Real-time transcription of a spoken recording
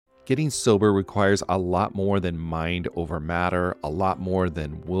Getting sober requires a lot more than mind over matter, a lot more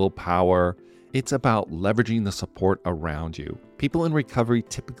than willpower. It's about leveraging the support around you. People in recovery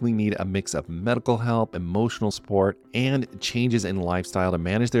typically need a mix of medical help, emotional support, and changes in lifestyle to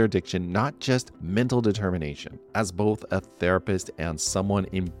manage their addiction, not just mental determination. As both a therapist and someone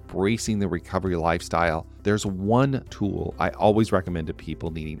embracing the recovery lifestyle, there's one tool I always recommend to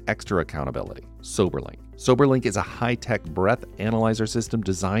people needing extra accountability: SoberLink. SoberLink is a high-tech breath analyzer system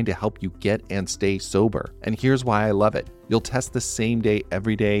designed to help you get and stay sober. And here's why I love it. You'll test the same day,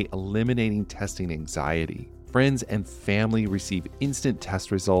 every day, eliminating testing anxiety. Friends and family receive instant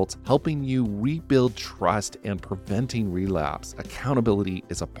test results, helping you rebuild trust and preventing relapse. Accountability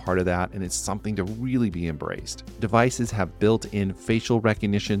is a part of that, and it's something to really be embraced. Devices have built-in facial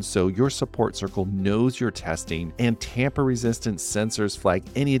recognition, so your support circle knows you're testing, and tamper-resistant sensors flag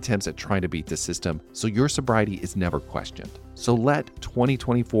any attempts at trying to beat the system, so your sobriety is never questioned. So let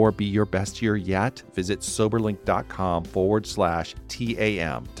 2024 be your best year yet. Visit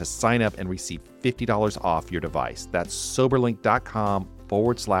soberlink.com/TAM to sign up and receive $50 off your device. That's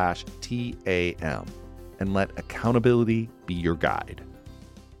soberlink.com/TAM. And let accountability be your guide.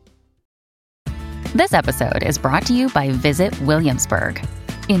 This episode is brought to you by Visit Williamsburg.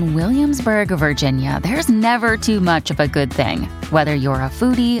 In Williamsburg, Virginia, there's never too much of a good thing. Whether you're a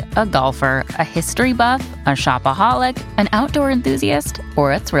foodie, a golfer, a history buff, a shopaholic, an outdoor enthusiast,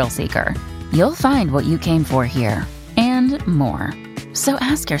 or a thrill seeker, you'll find what you came for here and more. So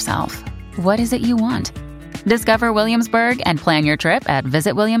ask yourself, what is it you want? Discover Williamsburg and plan your trip at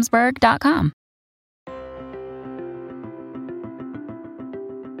visitwilliamsburg.com.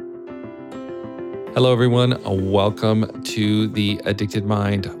 Hello, everyone. Welcome to the Addicted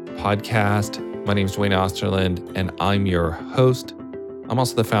Mind podcast. My name is Dwayne Osterland, and I'm your host. I'm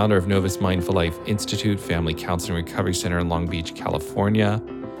also the founder of Novus Mindful Life Institute, Family Counseling Recovery Center in Long Beach, California.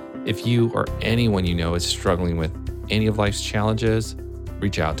 If you or anyone you know is struggling with any of life's challenges,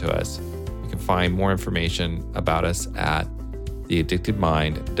 reach out to us. You can find more information about us at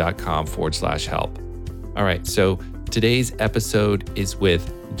theaddictedmind.com/help. All right, so today's episode is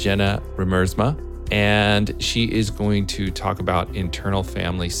with Jenna Riemersma, and she is going to talk about internal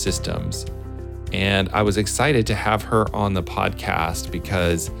family systems. And I was excited to have her on the podcast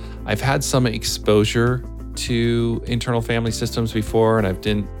because I've had some exposure to internal family systems before, and I've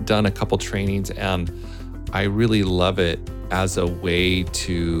done a couple trainings, and I really love it as a way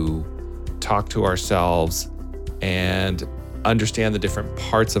to talk to ourselves and understand the different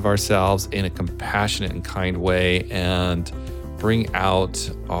parts of ourselves in a compassionate and kind way, and bring out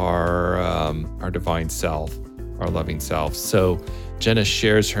our divine self, our loving self. So Jenna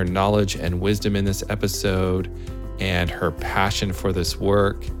shares her knowledge and wisdom in this episode and her passion for this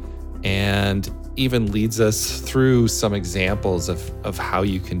work, and even leads us through some examples of how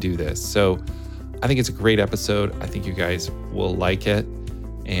you can do this. So I think it's a great episode. I think you guys will like it,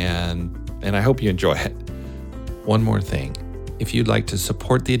 and I hope you enjoy it. One more thing. If you'd like to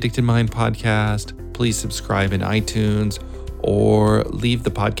support the Addicted Mind podcast, please subscribe in iTunes or leave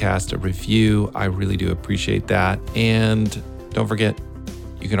the podcast a review. I really do appreciate that. And don't forget,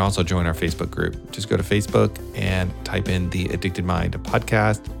 you can also join our Facebook group. Just go to Facebook and type in the Addicted Mind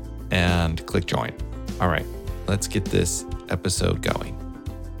podcast and click join. All right, let's get this episode going.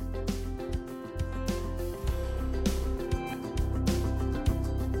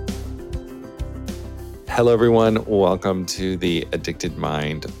 Hello, everyone. Welcome to the Addicted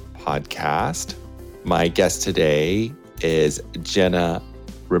Mind podcast. My guest today is Jenna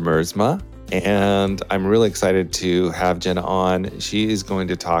Riemersma, and I'm really excited to have Jenna on. She is going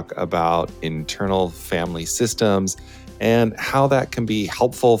to talk about internal family systems and how that can be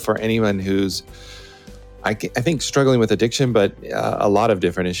helpful for anyone who's, I think, struggling with addiction, but a lot of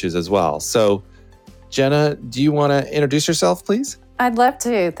different issues as well. So, Jenna, do you want to introduce yourself, please? I'd love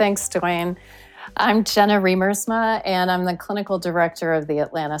to. Thanks, Dwayne. I'm Jenna Riemersma, and I'm the clinical director of the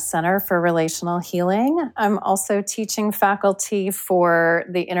Atlanta Center for Relational Healing. I'm also teaching faculty for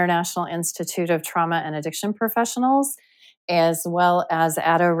the International Institute of Trauma and Addiction Professionals, as well as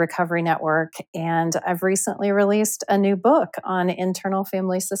Addo Recovery Network. And I've recently released a new book on internal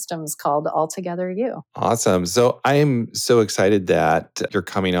family systems called Altogether You. Awesome. So I'm so excited that you're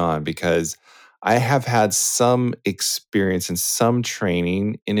coming on because I have had some experience and some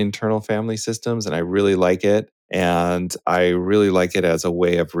training in internal family systems, and I really like it. And I really like it as a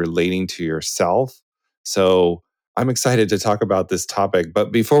way of relating to yourself. So I'm excited to talk about this topic.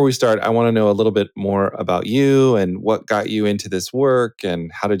 But before we start, I want to know a little bit more about you and what got you into this work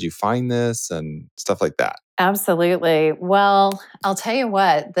and how did you find this and stuff like that. Absolutely. Well, I'll tell you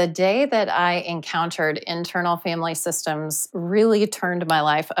what, the day that I encountered internal family systems really turned my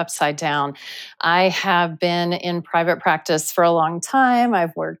life upside down. I have been in private practice for a long time.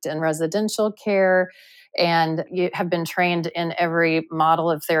 I've worked in residential care and have been trained in every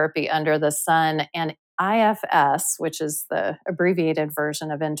model of therapy under the sun. And IFS, which is the abbreviated version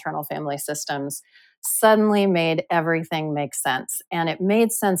of internal family systems, suddenly made everything make sense. And it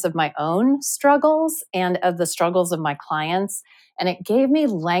made sense of my own struggles and of the struggles of my clients. And it gave me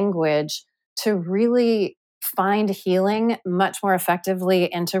language to really find healing much more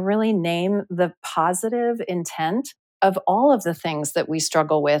effectively and to really name the positive intent of all of the things that we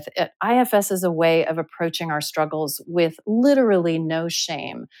struggle with. IFS is a way of approaching our struggles with literally no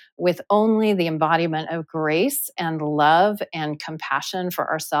shame, with only the embodiment of grace and love and compassion for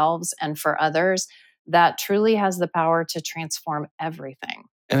ourselves and for others that truly has the power to transform everything.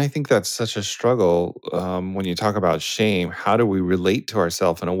 And I think that's such a struggle when you talk about shame. How do we relate to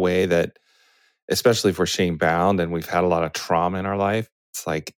ourselves in a way that, especially if we're shame bound and we've had a lot of trauma in our life, it's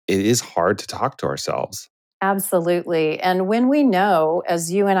like it is hard to talk to ourselves. Absolutely. And when we know,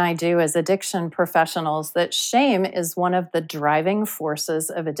 as you and I do as addiction professionals, that shame is one of the driving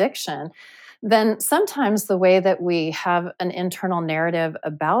forces of addiction, then sometimes the way that we have an internal narrative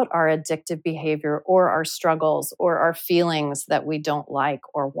about our addictive behavior or our struggles or our feelings that we don't like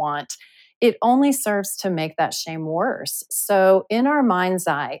or want, it only serves to make that shame worse. So, in our mind's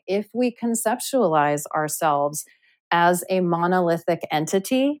eye, if we conceptualize ourselves as a monolithic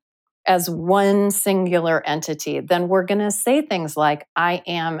entity, as one singular entity, then we're going to say things like, I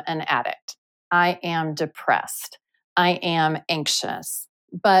am an addict. I am depressed. I am anxious.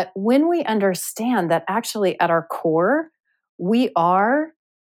 But when we understand that actually at our core, we are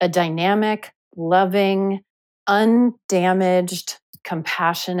a dynamic, loving, undamaged,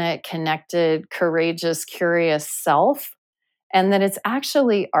 compassionate, connected, courageous, curious self, and that it's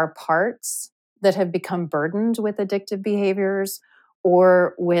actually our parts that have become burdened with addictive behaviors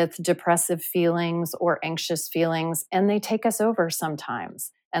or with depressive feelings or anxious feelings, and they take us over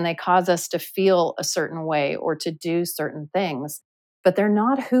sometimes and they cause us to feel a certain way or to do certain things, but they're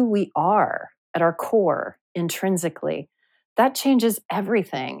not who we are at our core intrinsically. That changes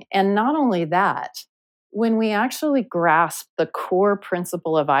everything. And not only that, when we actually grasp the core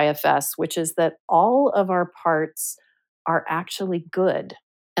principle of IFS, which is that all of our parts are actually good.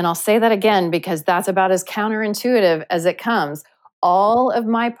 And I'll say that again because that's about as counterintuitive as it comes. All of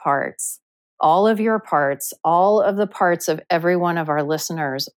my parts, all of your parts, all of the parts of every one of our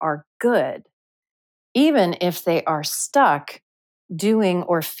listeners are good, even if they are stuck doing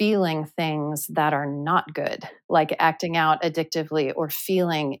or feeling things that are not good, like acting out addictively or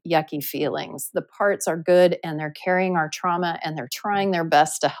feeling yucky feelings. The parts are good and they're carrying our trauma and they're trying their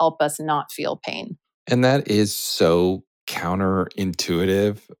best to help us not feel pain. And that is so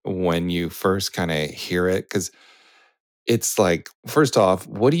counterintuitive when you first kind of hear it. Because it's like, first off,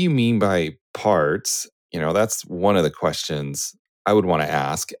 what do you mean by parts? That's one of the questions I would want to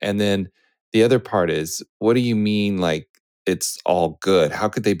ask. And then the other part is, what do you mean like it's all good? How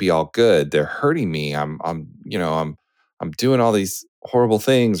could they be all good? They're hurting me. I'm doing all these horrible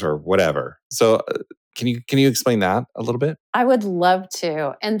things or whatever. So can you explain that a little bit? I would love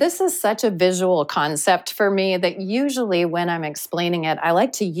to. And this is such a visual concept for me that usually when I'm explaining it, I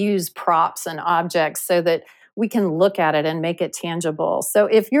like to use props and objects so that we can look at it and make it tangible. So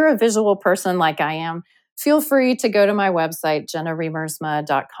if you're a visual person like I am, feel free to go to my website,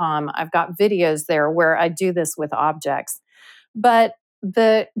 jennariemersma.com. I've got videos there where I do this with objects. But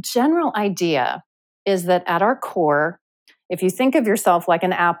the general idea is that at our core, if you think of yourself like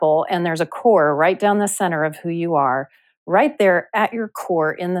an apple and there's a core right down the center of who you are, right there at your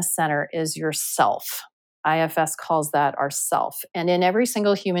core in the center is your self. IFS calls that our self. And in every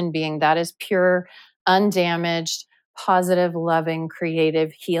single human being, that is pure, undamaged, positive, loving,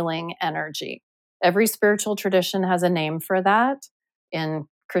 creative, healing energy. Every spiritual tradition has a name for that. In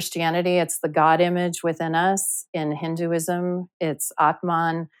Christianity, it's the God image within us. In Hinduism, it's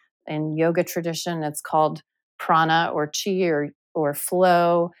Atman. In yoga tradition, it's called prana or chi or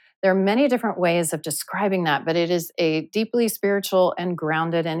flow. There are many different ways of describing that, but it is a deeply spiritual and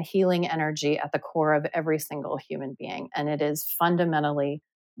grounded and healing energy at the core of every single human being, and it is fundamentally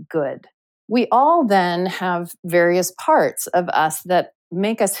good. We all then have various parts of us that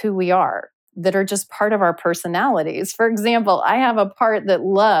make us who we are, that are just part of our personalities. For example, I have a part that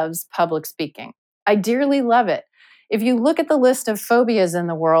loves public speaking. I dearly love it. If you look at the list of phobias in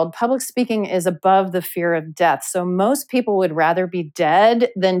the world, public speaking is above the fear of death. So most people would rather be dead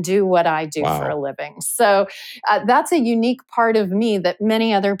than do what I do for a Wow. living. So that's a unique part of me that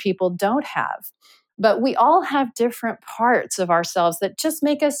many other people don't have. But we all have different parts of ourselves that just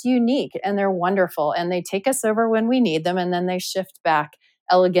make us unique, and they're wonderful, and they take us over when we need them, and then they shift back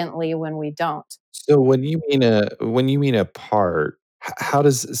elegantly when we don't. So when you mean a part, how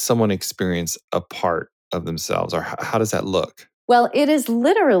does someone experience a part of themselves, or how does that look? Well, it is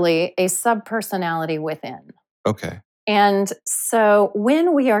literally a subpersonality within. Okay. And so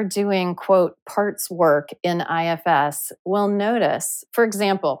when we are doing, quote, parts work in IFS, we'll notice, for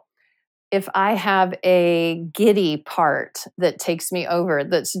example, if I have a giddy part that takes me over,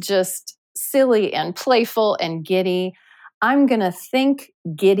 that's just silly and playful and giddy, I'm going to think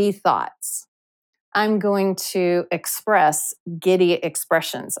giddy thoughts. I'm going to express giddy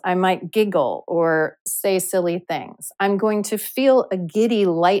expressions. I might giggle or say silly things. I'm going to feel a giddy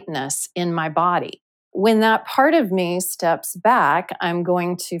lightness in my body. When that part of me steps back, I'm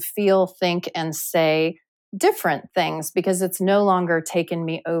going to feel, think, and say different things because it's no longer taken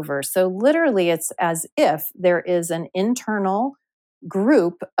me over. So, literally, it's as if there is an internal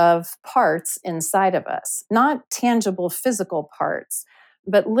group of parts inside of us, not tangible physical parts,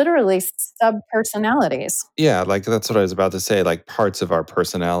 but literally sub personalities. Yeah, like that's what I was about to say, like parts of our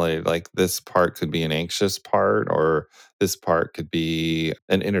personality. Like this part could be an anxious part, or this part could be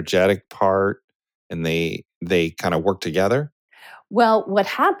an energetic part, and they kind of work together. Well, what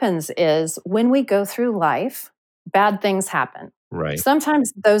happens is when we go through life, bad things happen. Right.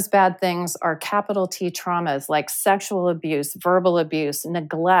 Sometimes those bad things are capital T traumas like sexual abuse, verbal abuse,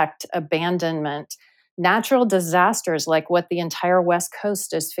 neglect, abandonment, natural disasters like what the entire West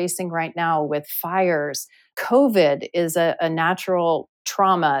Coast is facing right now with fires. COVID is a natural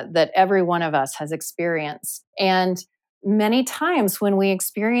trauma that every one of us has experienced. And many times when we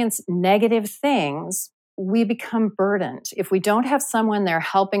experience negative things, we become burdened. If we don't have someone there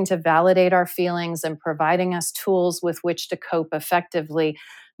helping to validate our feelings and providing us tools with which to cope effectively,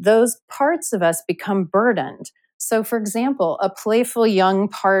 those parts of us become burdened. So, for example, a playful young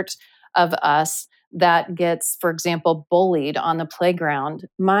part of us that gets, for example, bullied on the playground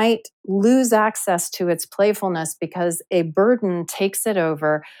might lose access to its playfulness because a burden takes it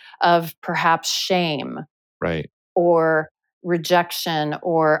over of perhaps shame Right. or rejection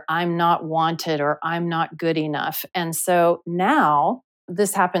or I'm not wanted or I'm not good enough. And so now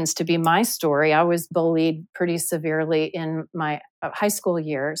this happens to be my story. I was bullied pretty severely in my high school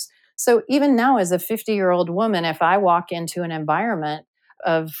years. So even now, as a 50-year-old woman, if I walk into an environment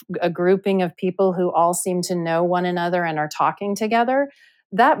of a grouping of people who all seem to know one another and are talking together,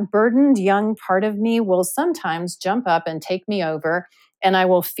 that burdened young part of me will sometimes jump up and take me over, and I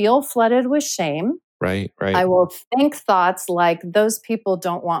will feel flooded with shame. Right. I Right. will think thoughts like, those people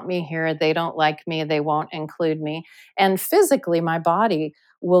don't want me here. They don't like me. They won't include me. And physically, my body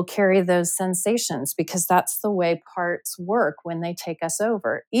will carry those sensations because that's the way parts work when they take us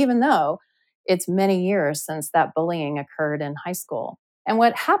over, even though it's many years since that bullying occurred in high school. And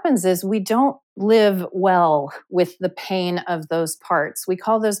what happens is we don't live well with the pain of those parts. We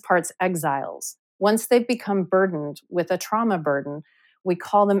call those parts exiles. Once they've become burdened with a trauma burden, we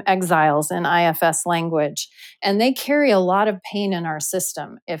call them exiles in IFS language. And they carry a lot of pain in our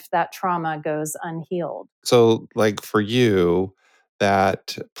system if that trauma goes unhealed. So, like for you,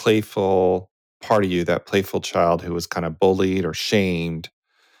 that playful part of you, that playful child who was kind of bullied or shamed,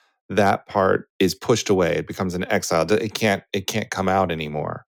 that part is pushed away. It becomes an exile. It can't come out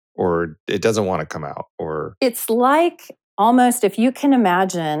anymore, or it doesn't want to come out, or It's like almost if you can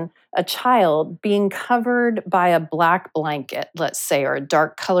imagine a child being covered by a black blanket, let's say, or a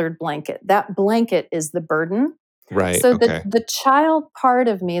dark colored blanket. That blanket is the burden. right. So Okay. the child part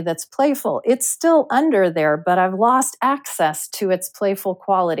of me that's playful, it's still under there, but I've lost access to its playful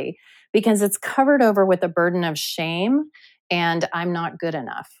quality because it's covered over with a burden of shame and I'm not good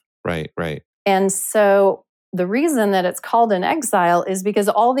enough. Right. Right. And so the reason that it's called an exile is because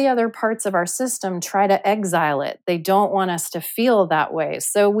all the other parts of our system try to exile it. They don't want us to feel that way.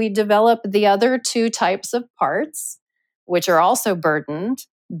 So we develop the other two types of parts, which are also burdened.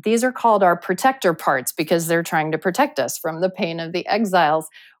 These are called our protector parts because they're trying to protect us from the pain of the exiles.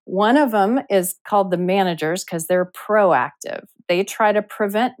 One of them is called the managers because they're proactive. They try to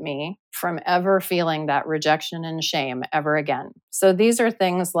prevent me from ever feeling that rejection and shame ever again. So these are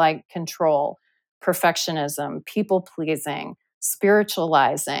things like control, perfectionism, people pleasing,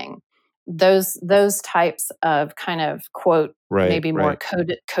 spiritualizing, those types of kind of quote Right. maybe more Right.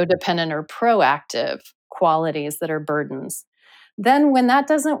 codependent or proactive qualities that are burdens. Then when that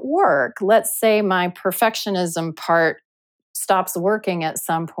doesn't work, let's say my perfectionism part stops working at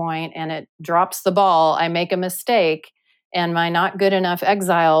some point and it drops the ball, I make a mistake, and my not good enough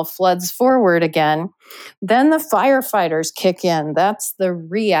exile floods forward again, then the firefighters kick in. That's the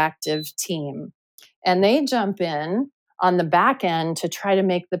reactive team. And they jump in on the back end to try to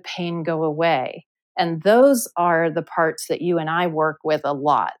make the pain go away. And those are the parts that you and I work with a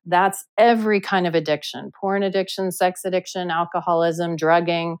lot. That's every kind of addiction: porn addiction, sex addiction, alcoholism,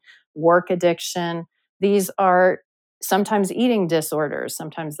 drugging, work addiction. These are sometimes eating disorders.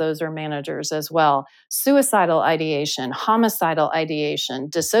 Sometimes those are managers as well. Suicidal ideation, homicidal ideation,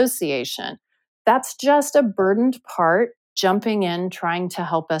 dissociation. That's just a burdened part jumping in, trying to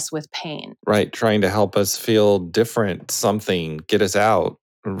help us with pain. Right. Trying to help us feel different, something, get us out,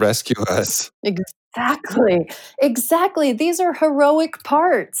 rescue us. Exactly. Exactly. These are heroic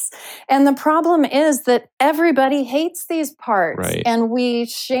parts. And the problem is that everybody hates these parts, Right. and we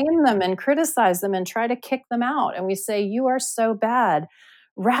shame them and criticize them and try to kick them out. And we say, you are so bad,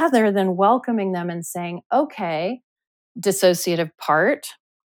 rather than welcoming them and saying, okay, dissociative part,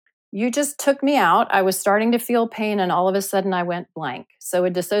 you just took me out. I was starting to feel pain, and all of a sudden I went blank. So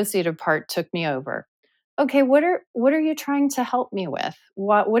a dissociative part took me over. Okay, what are you trying to help me with?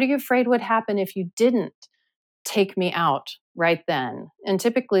 What are you afraid would happen if you didn't take me out right then? And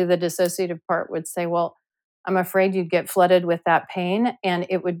typically the dissociative part would say, well, I'm afraid you'd get flooded with that pain and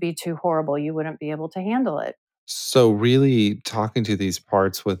it would be too horrible. You wouldn't be able to handle it. So, really talking to these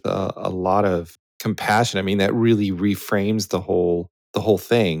parts with a lot of compassion. I mean, that really reframes the whole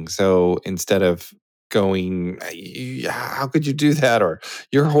thing. So instead of going, how could you do that? Or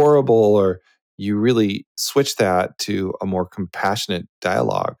you're horrible, or you really switch that to a more compassionate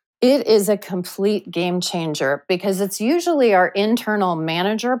dialogue. It is a complete game changer because it's usually our internal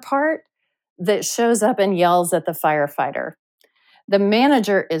manager part that shows up and yells at the firefighter. The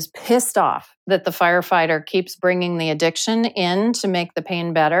manager is pissed off that the firefighter keeps bringing the addiction in to make the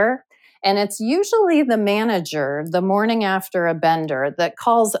pain better. And it's usually the manager the morning after a bender that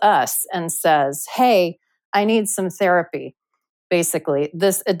calls us and says, hey, I need some therapy. Basically,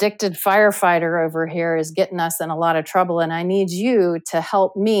 this addicted firefighter over here is getting us in a lot of trouble, and I need you to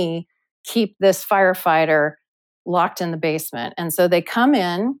help me keep this firefighter locked in the basement. And so they come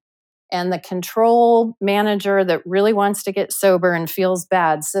in, and the control manager that really wants to get sober and feels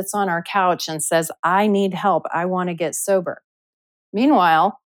bad sits on our couch and says, I need help. I want to get sober.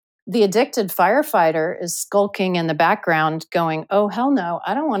 Meanwhile, the addicted firefighter is skulking in the background going, oh, hell no,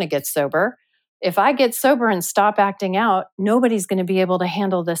 I don't want to get sober. If I get sober and stop acting out, nobody's going to be able to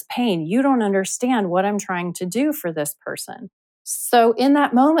handle this pain. You don't understand what I'm trying to do for this person. So, in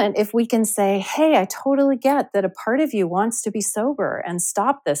that moment, if we can say, hey, I totally get that a part of you wants to be sober and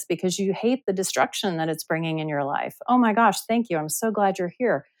stop this because you hate the destruction that it's bringing in your life. Oh my gosh, thank you. I'm so glad you're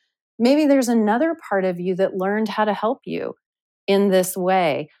here. Maybe there's another part of you that learned how to help you in this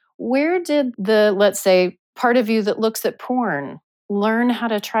way. Where did the, let's say, part of you that looks at porn learn how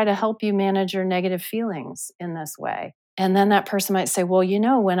to try to help you manage your negative feelings in this way? And then that person might say, well,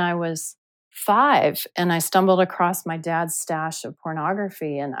 when I was 5 and I stumbled across my dad's stash of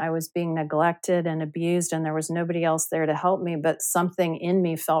pornography and I was being neglected and abused and there was nobody else there to help me, but something in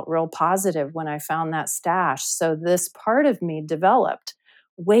me felt real positive when I found that stash. So this part of me developed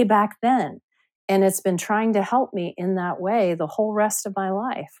way back then. And it's been trying to help me in that way the whole rest of my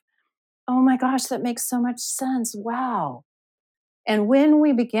life. Oh my gosh, that makes so much sense. Wow. And when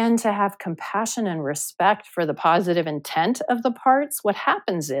we begin to have compassion and respect for the positive intent of the parts, what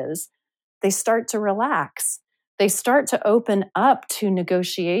happens is they start to relax. They start to open up to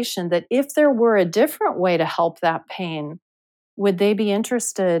negotiation that if there were a different way to help that pain, would they be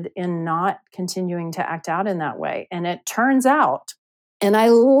interested in not continuing to act out in that way? And it turns out, and I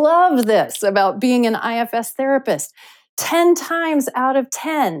love this about being an IFS therapist, 10 times out of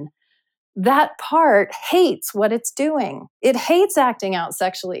 10, that part hates what it's doing. It hates acting out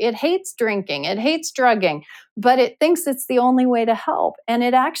sexually. It hates drinking. It hates drugging, but it thinks it's the only way to help. And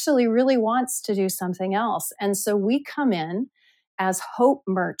it actually really wants to do something else. And so we come in as hope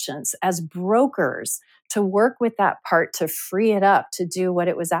merchants, as brokers, to work with that part to free it up to do what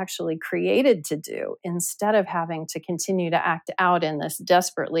it was actually created to do, instead of having to continue to act out in this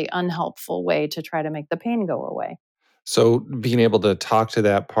desperately unhelpful way to try to make the pain go away. So being able to talk to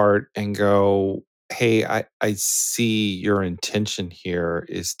that part and go, hey, I see your intention here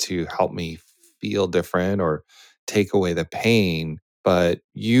is to help me feel different or take away the pain. But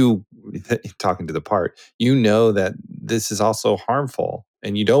you, talking to the part, you know that this is also harmful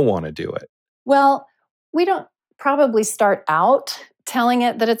and you don't want to do it. Well, we don't probably start out telling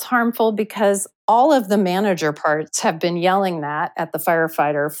it that it's harmful because all of the manager parts have been yelling that at the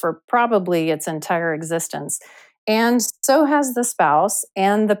firefighter for probably its entire existence. And so has the spouse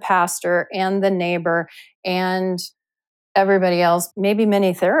and the pastor and the neighbor and everybody else. Maybe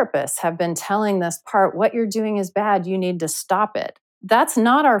many therapists have been telling this part, what you're doing is bad. You need to stop it. that's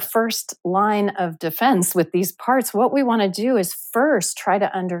not our first line of defense with these parts. What we want to do is first try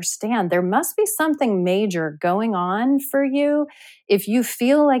to understand there must be something major going on for you if you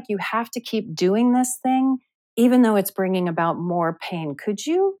feel like you have to keep doing this thing, even though it's bringing about more pain. Could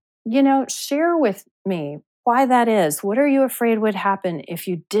you, share with me why that is? What are you afraid would happen if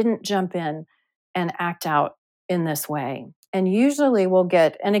you didn't jump in and act out in this way? And usually we'll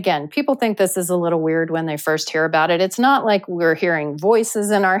get, and again, people think this is a little weird when they first hear about it. It's not like we're hearing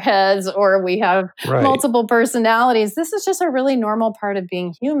voices in our heads or we have Right. multiple personalities. This is just a really normal part of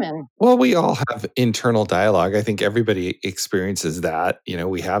being human. Well, we all have internal dialogue. I think everybody experiences that.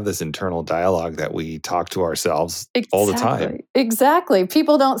 We have this internal dialogue that we talk to ourselves all the time. Exactly.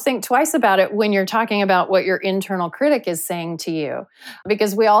 People don't think twice about it when you're talking about what your internal critic is saying to you,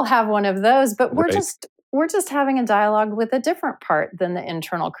 because we all have one of those, but Right. we're just having a dialogue with a different part than the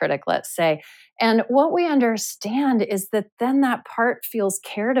internal critic, let's say. And what we understand is that then that part feels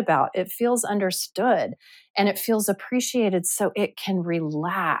cared about, it feels understood, and it feels appreciated so it can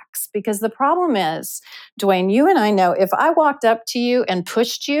relax. Because the problem is, Dwayne, you and I know if I walked up to you and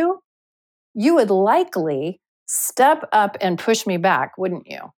pushed you, you would likely step up and push me back, wouldn't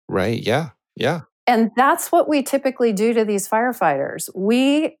you? Right. Yeah. Yeah. And that's what we typically do to these firefighters.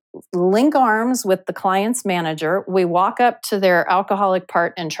 We link arms with the client's manager. We walk up to their alcoholic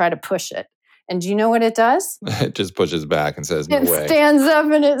part and try to push it. And do you know what it does? It just pushes back and says, no It way. stands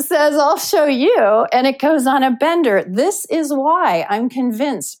up and it says, I'll show you. And it goes on a bender. This is why I'm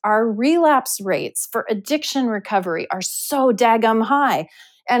convinced our relapse rates for addiction recovery are so daggum high.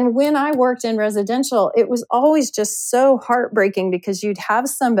 And when I worked in residential, it was always just so heartbreaking because you'd have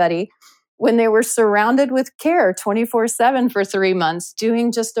somebody when they were surrounded with care 24/7 for 3 months,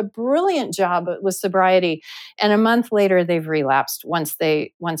 doing just a brilliant job with sobriety. And a month later, they've relapsed once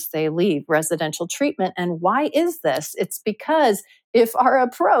they leave residential treatment. And why is this? It's because if our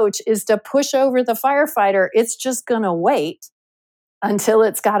approach is to push over the firefighter, it's just going to wait until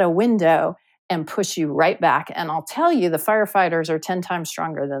it's got a window and push you right back. And I'll tell you, the firefighters are 10 times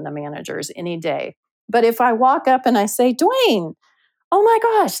stronger than the managers any day. But if I walk up and I say, Dwayne, oh my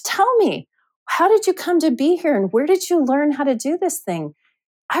gosh, tell me, how did you come to be here and where did you learn how to do this thing?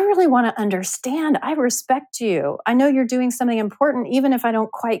 I really want to understand. I respect you. I know you're doing something important, even if I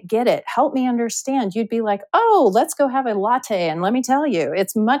don't quite get it. Help me understand. You'd be like, oh, let's go have a latte. And let me tell you,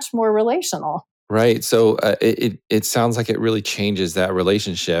 it's much more relational. Right. So it sounds like it really changes that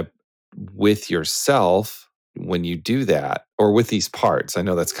relationship with yourself when you do that, or with these parts. I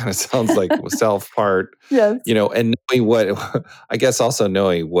know that's kind of sounds like a self part, Yes. and knowing what, I guess also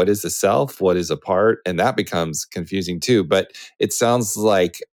knowing what is a self, what is a part, and that becomes confusing too. But it sounds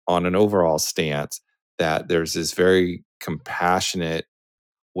like on an overall stance that there's this very compassionate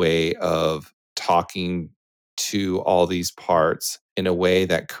way of talking to all these parts in a way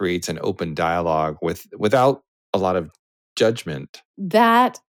that creates an open dialogue without a lot of judgment.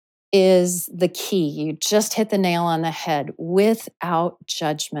 That is the key. You just hit the nail on the head, without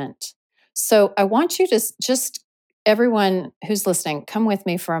judgment. So I want you to just, everyone who's listening, come with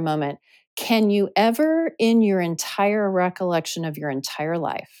me for a moment. Can you ever, in your entire recollection of your entire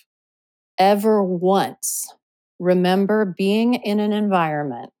life, ever once remember being in an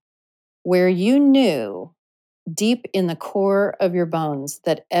environment where you knew deep in the core of your bones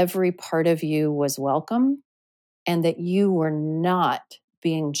that every part of you was welcome and that you were not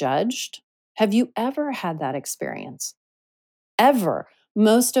being judged? Have you ever had that experience? Ever?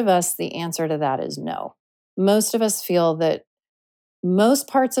 Most of us, the answer to that is no. Most of us feel that most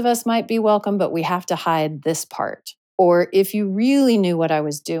parts of us might be welcome, but we have to hide this part. Or if you really knew what I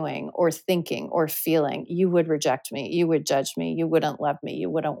was doing or thinking or feeling, you would reject me, you would judge me, you wouldn't love me, you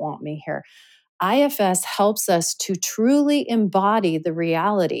wouldn't want me here. IFS helps us to truly embody the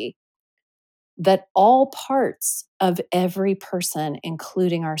reality that all parts of every person,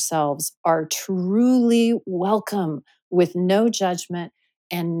 including ourselves, are truly welcome with no judgment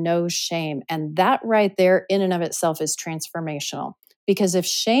and no shame. And that right there, in and of itself, is transformational. Because if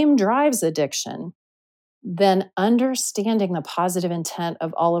shame drives addiction, then understanding the positive intent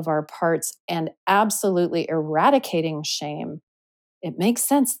of all of our parts and absolutely eradicating shame, it makes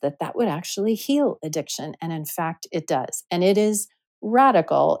sense that that would actually heal addiction. And in fact, it does. And it is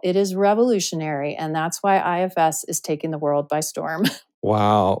radical, it is revolutionary. And that's why IFS is taking the world by storm.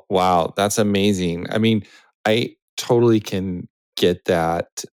 Wow. Wow. That's amazing. I mean, I totally can get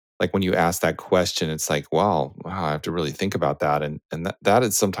that. Like when you ask that question, it's like, wow, I have to really think about that. And that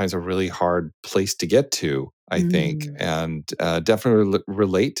is sometimes a really hard place to get to, I think, and definitely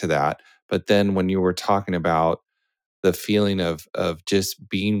relate to that. But then when you were talking about the feeling of just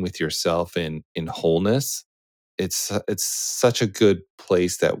being with yourself in wholeness, it's such a good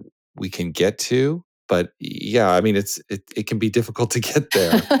place that we can get to. But yeah, I mean, it can be difficult to get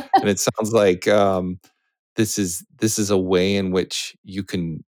there, and it sounds like this is a way in which you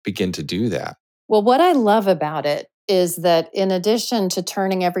can begin to do that. Well, what I love about it is that in addition to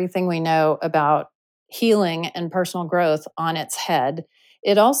turning everything we know about healing and personal growth on its head,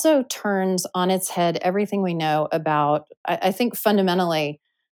 it also turns on its head everything we know about, I think fundamentally,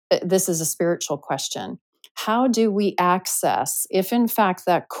 this is a spiritual question. How do we access, if in fact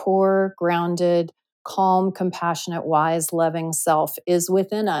that core, grounded, calm, compassionate, wise, loving self is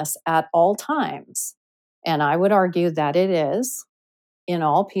within us at all times? And I would argue that it is in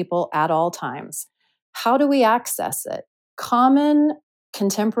all people at all times. How do we access it? Common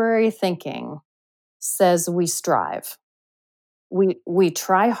contemporary thinking says we strive. We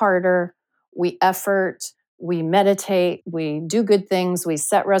try harder, we effort, we meditate, we do good things, we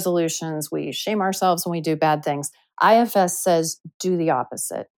set resolutions, we shame ourselves when we do bad things. IFS says do the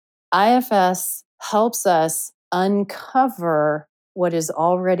opposite. IFS helps us uncover what is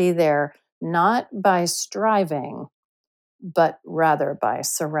already there, not by striving, but rather by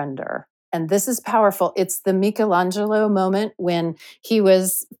surrender. And this is powerful. It's the Michelangelo moment when he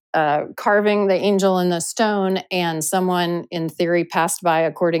was carving the angel in the stone, and someone, in theory, passed by,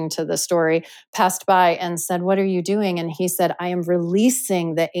 according to the story, passed by and said, "What are you doing?" And he said, "I am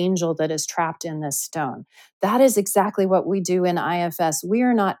releasing the angel that is trapped in this stone." That is exactly what we do in IFS. We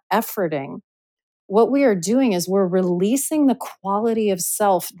are not efforting. What we are doing is we're releasing the quality of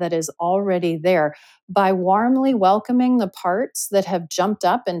self that is already there by warmly welcoming the parts that have jumped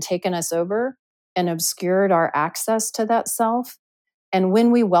up and taken us over and obscured our access to that self. And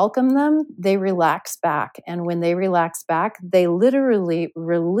when we welcome them, they relax back. And when they relax back, they literally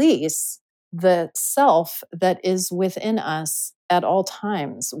release the self that is within us at all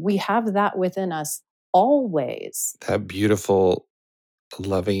times. We have that within us always. That beautiful,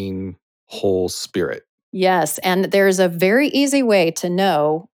 loving, whole spirit. Yes, and there's a very easy way to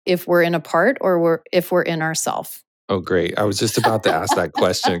know if we're in a part or if we're in ourself. Oh, great. I was just about to ask that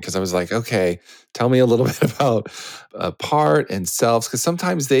question because I was like, okay, tell me a little bit about part and selves, because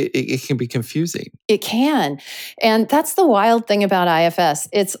sometimes it can be confusing. It can. And that's the wild thing about IFS.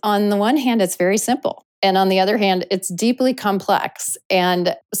 It's on the one hand, it's very simple. And on the other hand, it's deeply complex.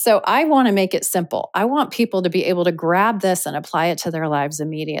 And so I want to make it simple. I want people to be able to grab this and apply it to their lives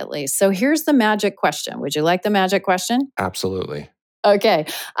immediately. So here's the magic question. Would you like the magic question? Absolutely. Okay.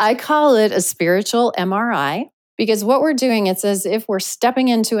 I call it a spiritual MRI. Because what we're doing, it's as if we're stepping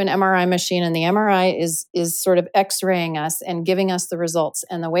into an MRI machine, and the MRI is sort of X-raying us and giving us the results.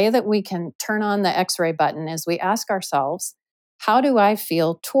 And the way that we can turn on the X-ray button is we ask ourselves, how do I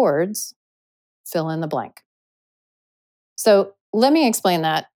feel towards fill in the blank? So let me explain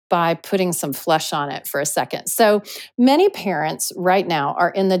that by putting some flesh on it for a second. So many parents right now are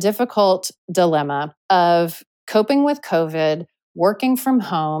in the difficult dilemma of coping with COVID, working from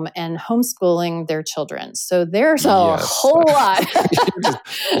home, and homeschooling their children. So there's a whole lot.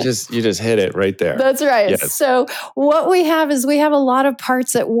 you just hit it right there. That's right. Yes. So what we have is we have a lot of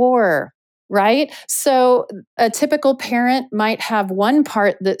parts at war, right? So a typical parent might have one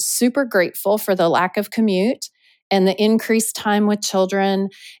part that's super grateful for the lack of commute and the increased time with children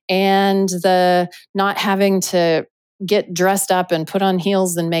and the not having to get dressed up and put on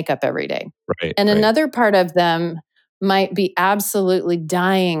heels and makeup every day. Right. And another part of them might be absolutely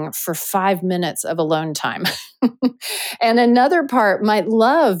dying for 5 minutes of alone time. And another part might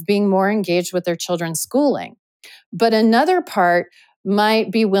love being more engaged with their children's schooling. But another part might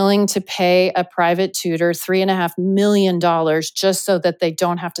be willing to pay a private tutor $3.5 million just so that they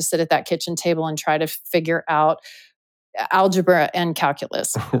don't have to sit at that kitchen table and try to figure out algebra and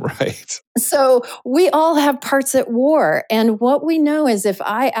calculus. Right. So we all have parts at war. And what we know is if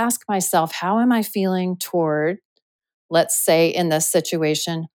I ask myself, how am I feeling toward, let's say in this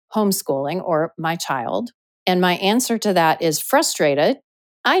situation, homeschooling or my child, and my answer to that is frustrated,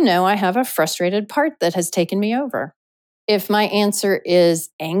 I know I have a frustrated part that has taken me over. If my answer is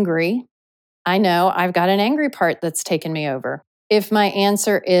angry, I know I've got an angry part that's taken me over. If my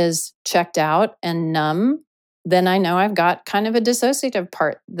answer is checked out and numb, then I know I've got kind of a dissociative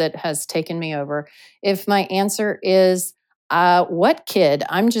part that has taken me over. If my answer is, what kid?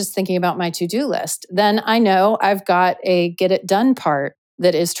 I'm just thinking about my to-do list. Then I know I've got a get it done part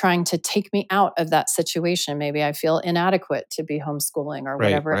that is trying to take me out of that situation. Maybe I feel inadequate to be homeschooling or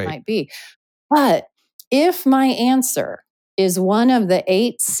whatever it might be. But if my answer is one of the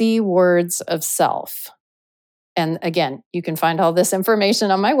 8 C words of self, and again, you can find all this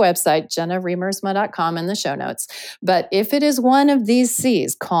information on my website, jennariemersma.com, in the show notes. But if it is one of these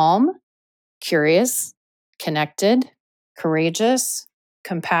C's, calm, curious, connected, courageous,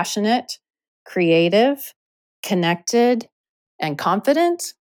 compassionate, creative, connected, and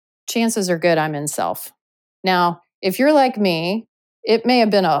confident, chances are good I'm in self. Now, if you're like me, it may have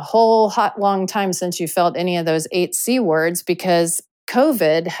been a whole hot long time since you felt any of those 8C words because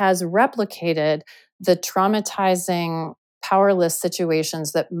COVID has replicated the traumatizing, powerless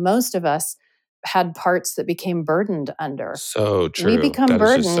situations that most of us had parts that became burdened under. So We true. become That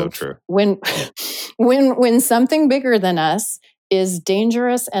is just so burdened true. when when something bigger than us is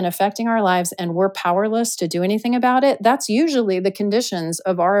dangerous and affecting our lives and we're powerless to do anything about it. That's usually the conditions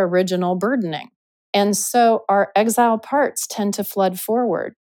of our original burdening. And so our exile parts tend to flood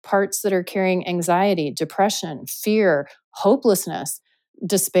forward, parts that are carrying anxiety, depression, fear, hopelessness,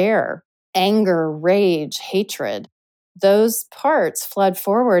 despair, anger, rage, hatred. Those parts flood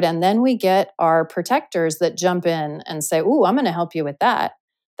forward. And then we get our protectors that jump in and say, "Ooh, I'm going to help you with that."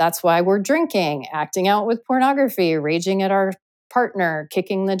 That's why we're drinking, acting out with pornography, raging at our partner,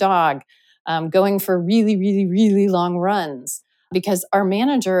 kicking the dog, going for really, really, really long runs because our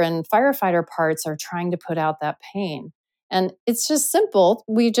manager and firefighter parts are trying to put out that pain. And it's just simple.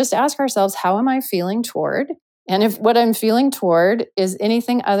 We just ask ourselves, how am I feeling toward? And if what I'm feeling toward is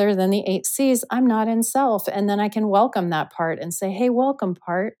anything other than the 8Cs, I'm not in self. And then I can welcome that part and say, "Hey, welcome,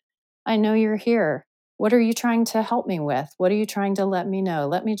 part. I know you're here. What are you trying to help me with? What are you trying to let me know?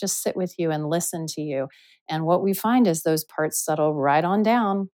 Let me just sit with you and listen to you." And what we find is those parts settle right on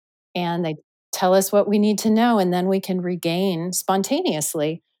down and they tell us what we need to know. And then we can regain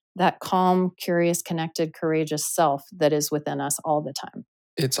spontaneously that calm, curious, connected, courageous self that is within us all the time.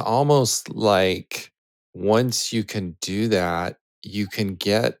 It's almost like once you can do that, you can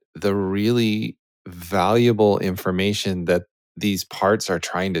get the really valuable information that these parts are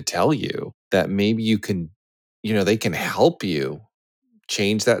trying to tell you that maybe you can, they can help you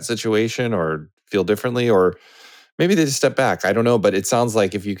change that situation or feel differently, or maybe they just step back. I don't know. But it sounds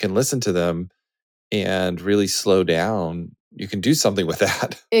like if you can listen to them and really slow down, you can do something with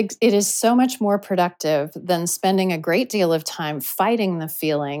that. It is so much more productive than spending a great deal of time fighting the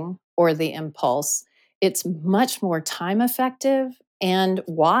feeling or the impulse. It's much more time effective and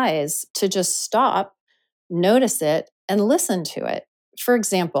wise to just stop, notice it, and listen to it. For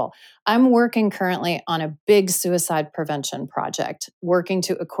example, I'm working currently on a big suicide prevention project, working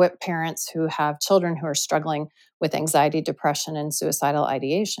to equip parents who have children who are struggling with anxiety, depression, and suicidal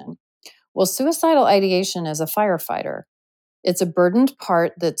ideation. Well, suicidal ideation is a firefighter. It's a burdened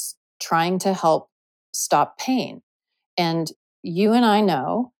part that's trying to help stop pain. And you and I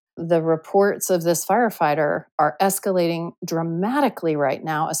know the reports of this firefighter are escalating dramatically right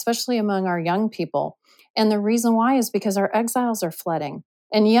now, especially among our young people. And the reason why is because our exiles are flooding.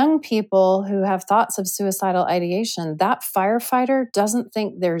 And young people who have thoughts of suicidal ideation, that firefighter doesn't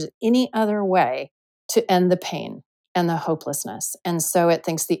think there's any other way to end the pain and the hopelessness. And so it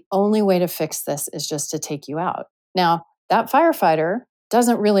thinks the only way to fix this is just to take you out. Now, that firefighter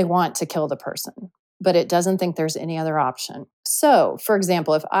doesn't really want to kill the person, but it doesn't think there's any other option. So, for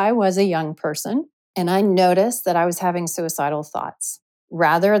example, if I was a young person and I noticed that I was having suicidal thoughts,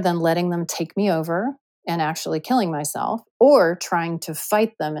 rather than letting them take me over and actually killing myself or trying to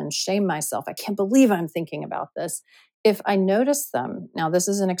fight them and shame myself, I can't believe I'm thinking about this. If I notice them, now this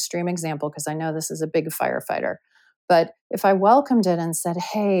is an extreme example because I know this is a big firefighter, but if I welcomed it and said,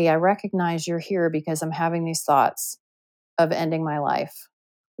 "Hey, I recognize you're here because I'm having these thoughts of ending my life.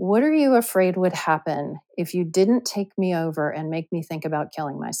 What are you afraid would happen if you didn't take me over and make me think about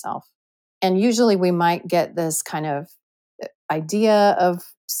killing myself?" And usually we might get this kind of idea of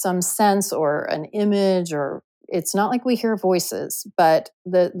some sense or an image, or it's not like we hear voices, but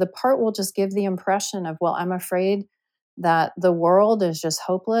the part will just give the impression of, well, I'm afraid that the world is just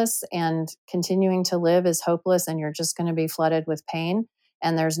hopeless and continuing to live is hopeless and you're just going to be flooded with pain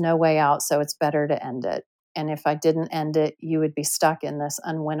and there's no way out, so it's better to end it. And if I didn't end it, you would be stuck in this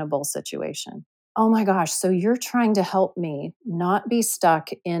unwinnable situation. Oh my gosh, so you're trying to help me not be stuck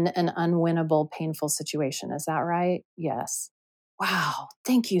in an unwinnable, painful situation. Is that right? Yes. Wow,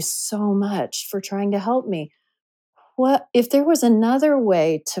 thank you so much for trying to help me. What if there was another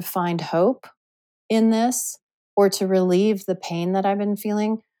way to find hope in this or to relieve the pain that I've been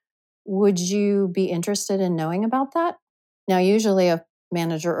feeling? Would you be interested in knowing about that? Now, usually a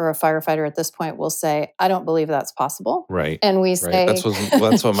manager or a firefighter at this point will say, "I don't believe that's possible." Right. And we Right. say,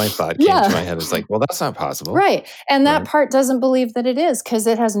 That's what my thought came to my yeah, head. Is like, well, that's not possible. right. And that Right. part doesn't believe that it is because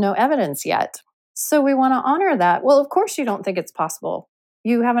it has no evidence yet. So we want to honor that. Well, of course, you don't think it's possible.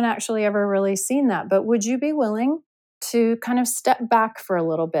 You haven't actually ever really seen that. But would you be willing to kind of step back for a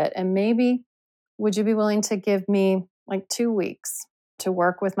little bit? And maybe would you be willing to give me like 2 weeks to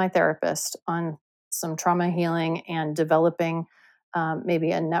work with my therapist on some trauma healing and developing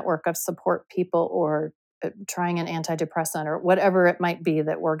maybe a network of support people, or trying an antidepressant or whatever it might be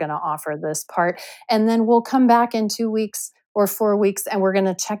that we're going to offer this part. And then we'll come back in 2 weeks or 4 weeks, and we're going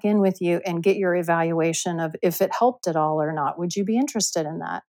to check in with you and get your evaluation of if it helped at all or not. Would you be interested in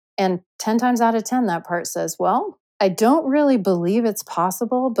that? And 10 times out of 10, that part says, well, I don't really believe it's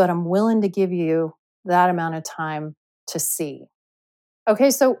possible, but I'm willing to give you that amount of time to see.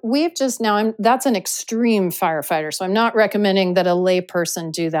 Okay, so we've just now, that's an extreme firefighter. So I'm not recommending that a lay person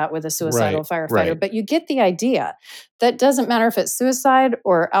do that with a suicidal firefighter, Right. but you get the idea. That doesn't matter if it's suicide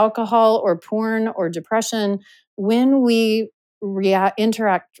or alcohol or porn or depression. When we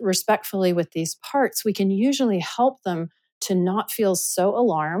interact respectfully with these parts, we can usually help them to not feel so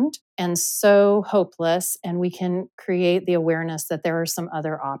alarmed and so hopeless, and we can create the awareness that there are some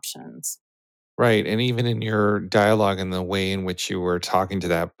other options. Right. And even in your dialogue and the way in which you were talking to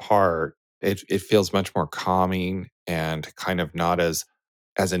that part, it feels much more calming and kind of not as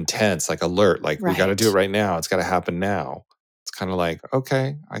intense, like alert, like we got to do it Right. right now. It's got to happen now. It's kind of like,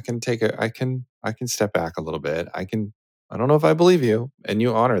 okay, I can step back a little bit. I don't know if I believe you, and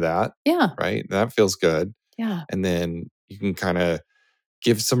you honor that, Yeah. right? That feels good. Yeah. And then you can kind of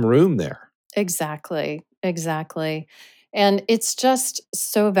give some room there. Exactly. Exactly. And it's just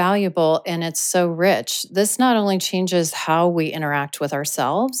so valuable and it's so rich. This not only changes how we interact with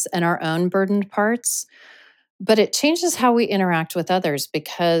ourselves and our own burdened parts, but it changes how we interact with others,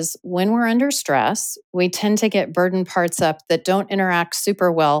 because when we're under stress, we tend to get burden parts up that don't interact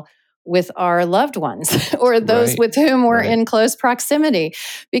super well with our loved ones or those Right. with whom we're Right. in close proximity,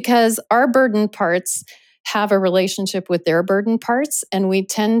 because our burden parts have a relationship with their burden parts, and we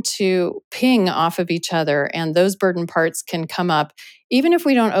tend to ping off of each other, and those burden parts can come up even if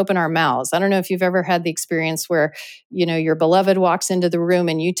we don't open our mouths. I don't know if you've ever had the experience where, your beloved walks into the room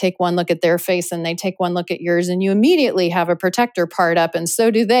and you take one look at their face and they take one look at yours, and you immediately have a protector part up, and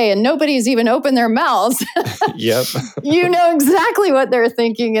so do they, and nobody's even opened their mouths. Yep. You know exactly what they're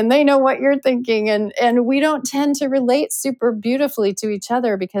thinking, and they know what you're thinking, and we don't tend to relate super beautifully to each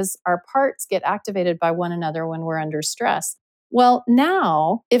other because our parts get activated by one another when we're under stress. Well,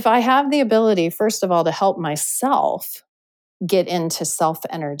 now, if I have the ability, first of all, to help myself get into self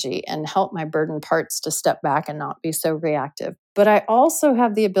energy and help my burden parts to step back and not be so reactive. But I also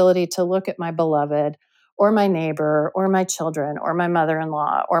have the ability to look at my beloved or my neighbor or my children or my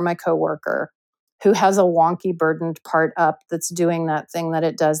mother-in-law or my coworker who has a wonky burdened part up that's doing that thing that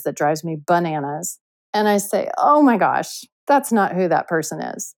it does that drives me bananas. And I say, oh my gosh, that's not who that person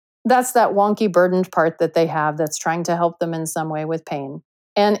is. That's that wonky burdened part that they have that's trying to help them in some way with pain.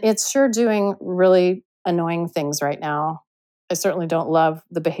 And it's sure doing really annoying things right now. I certainly don't love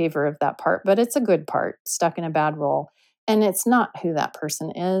the behavior of that part, but it's a good part stuck in a bad role. And it's not who that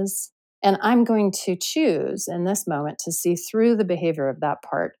person is. And I'm going to choose in this moment to see through the behavior of that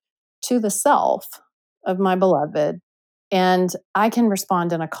part to the self of my beloved. And I can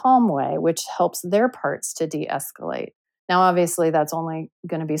respond in a calm way, which helps their parts to de escalate. Now, obviously, that's only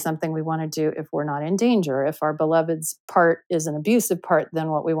going to be something we want to do if we're not in danger. If our beloved's part is an abusive part, then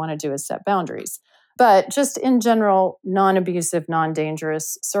what we want to do is set boundaries. But just in general, non abusive, non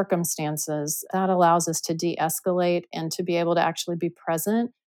dangerous circumstances, that allows us to de escalate and to be able to actually be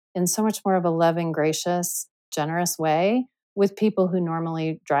present in so much more of a loving, gracious, generous way with people who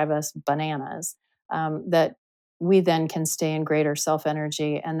normally drive us bananas. That we then can stay in greater self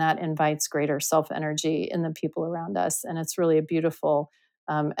energy, and that invites greater self energy in the people around us. And it's really a beautiful,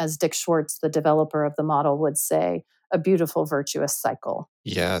 as Dick Schwartz, the developer of the model, would say, a beautiful virtuous cycle.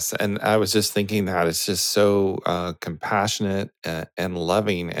 Yes, and I was just thinking that it's just so compassionate and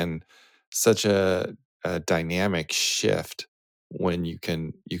loving, and such a dynamic shift when you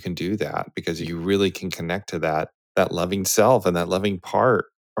can do that, because you really can connect to that loving self and that loving part,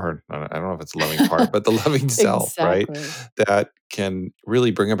 or I don't know if it's a loving part, but the loving self, right? Exactly. That can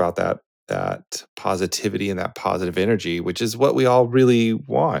really bring about that positivity and that positive energy, which is what we all really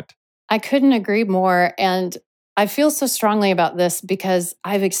want. I couldn't agree more. And I feel so strongly about this because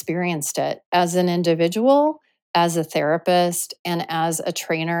I've experienced it as an individual, as a therapist, and as a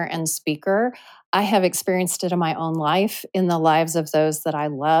trainer and speaker. I have experienced it in my own life, in the lives of those that I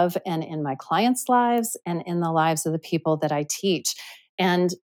love, and in my clients' lives, and in the lives of the people that I teach.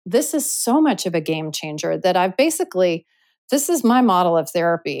 And this is so much of a game changer that I've basically, this is my model of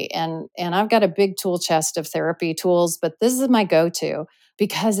therapy. And I've got a big tool chest of therapy tools, but this is my go-to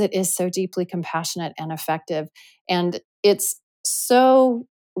because it is so deeply compassionate and effective. And it's so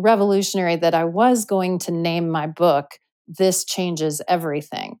revolutionary that I was going to name my book, This Changes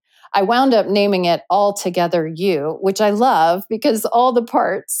Everything. I wound up naming it All Together You, which I love because all the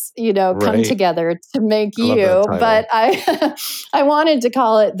parts, come Right. together to make I love that you. title. But I wanted to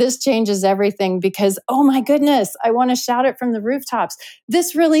call it This Changes Everything because, oh my goodness, I want to shout it from the rooftops.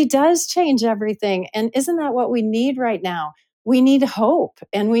 This really does change everything. And isn't that what we need right now? We need hope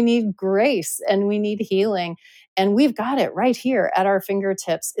and we need grace and we need healing. And we've got it right here at our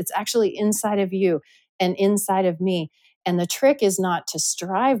fingertips. It's actually inside of you and inside of me. And the trick is not to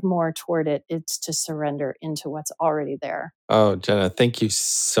strive more toward it, it's to surrender into what's already there. Oh, Jenna, thank you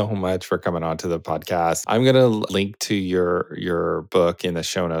so much for coming on to the podcast. I'm going to link to your book in the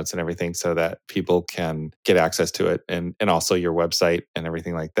show notes and everything so that people can get access to it and also your website and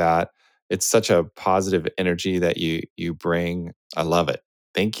everything like that. It's such a positive energy that you bring. I love it.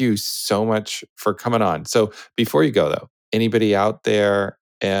 Thank you so much for coming on. So before you go though, anybody out there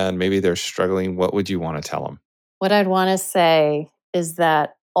and maybe they're struggling, what would you want to tell them? What I'd want to say is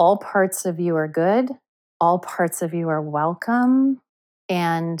that all parts of you are good, all parts of you are welcome,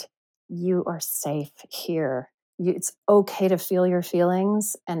 and you are safe here. It's okay to feel your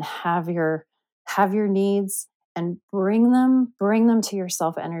feelings and have your needs and bring them to your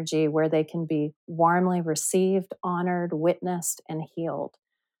self energy where they can be warmly received, honored, witnessed, and healed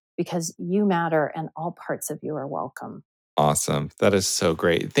because you matter and all parts of you are welcome. Awesome. That is so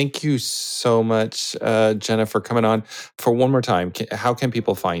great. Thank you so much, Jenna, for coming on. For one more time, how can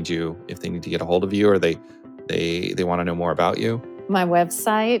people find you if they need to get a hold of you or they want to know more about you? My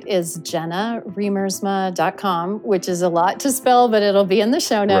website is jennariemersma.com, which is a lot to spell, but it'll be in the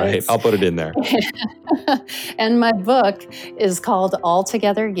show notes. Right. I'll put it in there. And my book is called All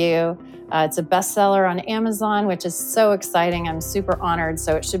Together You. It's a bestseller on Amazon, which is so exciting. I'm super honored.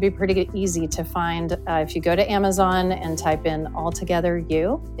 So it should be pretty easy to find. If you go to Amazon and type in All Together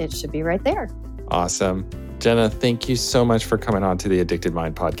You, it should be right there. Awesome. Jenna, thank you so much for coming on to the Addicted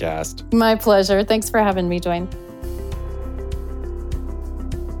Mind podcast. My pleasure. Thanks for having me, Dwayne.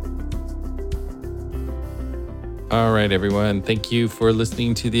 All right, everyone. Thank you for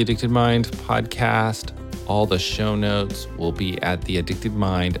listening to the Addicted Mind podcast. All the show notes will be at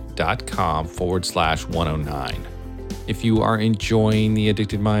theaddictedmind.com/109. If you are enjoying the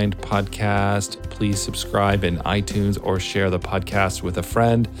Addicted Mind podcast, please subscribe in iTunes or share the podcast with a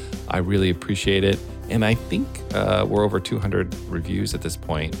friend. I really appreciate it. And I think we're over 200 reviews at this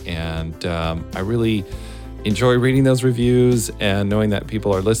point. And I really enjoy reading those reviews and knowing that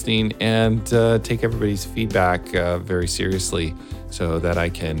people are listening and take everybody's feedback very seriously so that I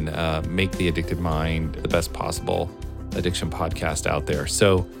can make the Addicted Mind the best possible addiction podcast out there.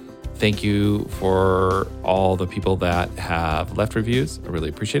 So thank you for all the people that have left reviews. I really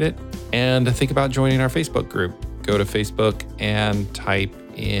appreciate it. And think about joining our Facebook group. Go to Facebook and type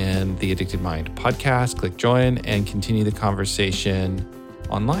in the Addicted Mind podcast, click join, and continue the conversation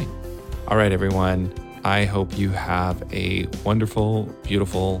online. All right, everyone. I hope you have a wonderful,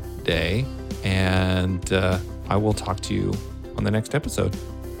 beautiful day, and I will talk to you on the next episode.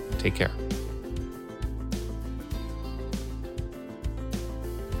 Take care.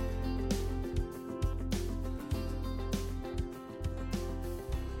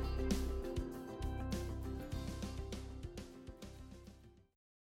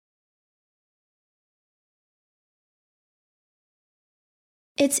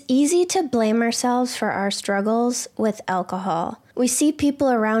 It's easy to blame ourselves for our struggles with alcohol. We see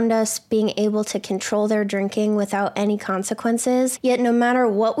people around us being able to control their drinking without any consequences, yet no matter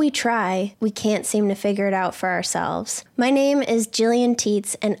what we try, we can't seem to figure it out for ourselves. My name is Jillian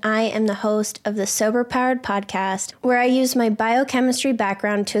Teets, and I am the host of the Sober Powered podcast, where I use my biochemistry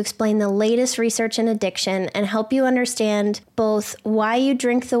background to explain the latest research in addiction and help you understand both why you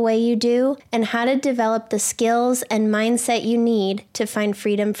drink the way you do and how to develop the skills and mindset you need to find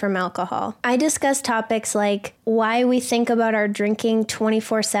freedom from alcohol. I discuss topics like why we think about our drinking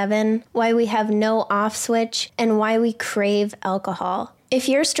 24/7, why we have no off switch, and why we crave alcohol. If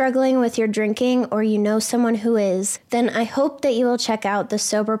you're struggling with your drinking or you know someone who is, then I hope that you will check out the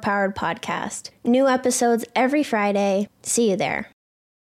Sober Powered podcast. New episodes every Friday. See you there.